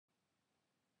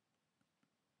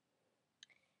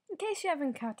In case you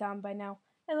haven't caught on by now,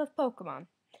 I love Pokemon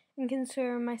and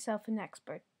consider myself an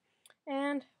expert.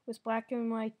 And with Black and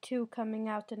White 2 coming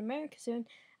out in America soon,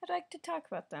 I'd like to talk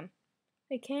about them.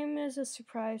 They came as a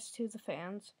surprise to the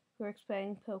fans who were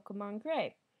expecting Pokemon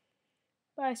Gray,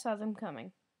 but I saw them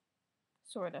coming.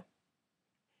 Sorta.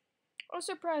 I was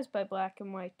surprised by Black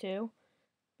and White 2,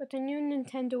 but I knew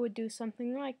Nintendo would do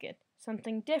something like it,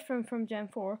 something different from Gen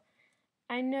 4.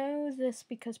 I know this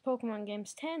because Pokemon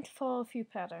games tend to follow a few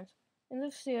patterns. In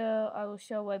this video, I will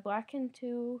show why Black and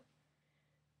 2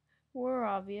 were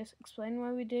obvious, explain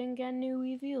why we didn't get new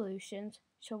evolutions,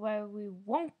 show why we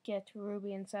won't get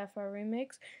Ruby and Sapphire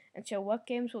remakes, and show what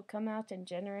games will come out in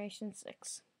Generation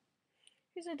 6.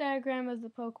 Here's a diagram of the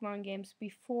Pokemon games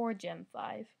before Gen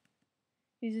 5.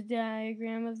 Here's a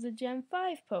diagram of the Gen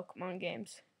 5 Pokemon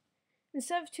games.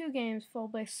 Instead of 2 games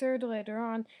followed by third later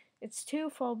on, it's 2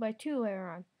 followed by 2 later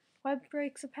on. Why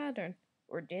break the pattern?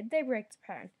 Or did they break the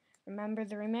pattern? Remember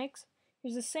the remakes?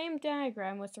 Here's the same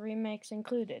diagram with the remakes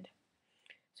included.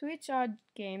 So each odd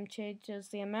game changes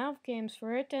the amount of games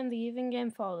for it and the even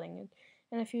game following it.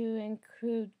 And if you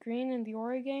include green in the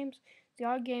Ori games, the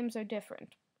odd games are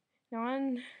different. Now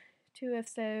on to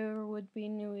if there would be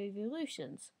new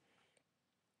evolutions.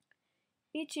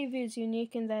 Each Eevee is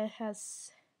unique in that it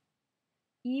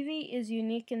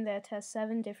has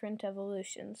 7 different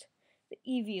evolutions. The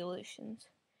evolutions.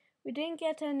 We didn't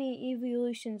get any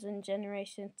evolutions in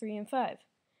Generation 3 and 5.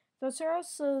 Those are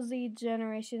also the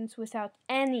generations without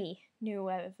any new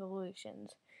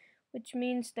evolutions, which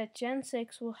means that Gen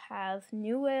 6 will have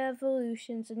new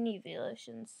evolutions and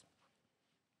evolutions.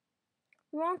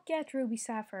 We won't get Ruby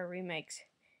Sapphire remakes,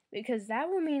 because that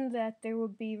will mean that there will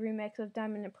be remakes of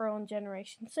Diamond and Pearl in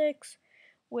Generation 6,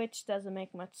 which doesn't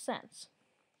make much sense.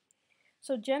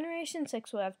 So Generation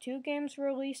 6 will have 2 games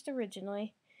released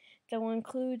originally that will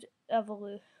include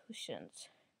evolutions,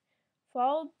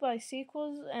 followed by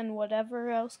sequels and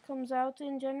whatever else comes out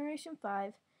in Generation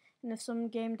 5, and if some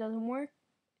game doesn't work,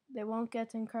 they won't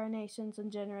get incarnations in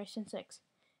Generation 6,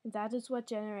 and that is what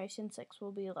Generation 6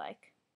 will be like.